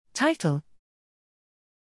Title: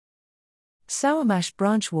 Sourmash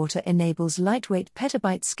Branchwater enables lightweight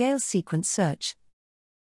petabyte-scale sequence search.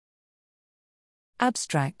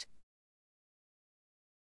 Abstract: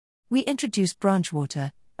 We introduce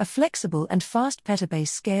Branchwater, a flexible and fast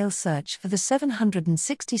petabyte-scale search for the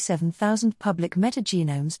 767,000 public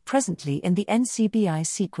metagenomes presently in the NCBI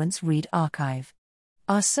sequence read archive.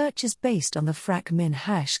 Our search is based on the FRAC-min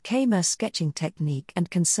hash k-mer sketching technique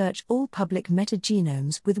and can search all public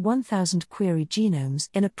metagenomes with 1,000 query genomes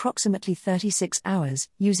in approximately 36 hours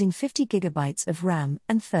using 50 GB of RAM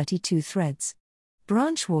and 32 threads.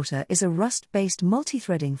 Branchwater is a Rust-based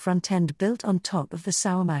multithreading front-end built on top of the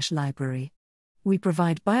Sourmash library. We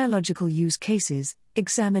provide biological use cases,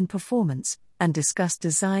 examine performance, and discuss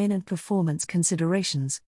design and performance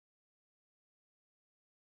considerations.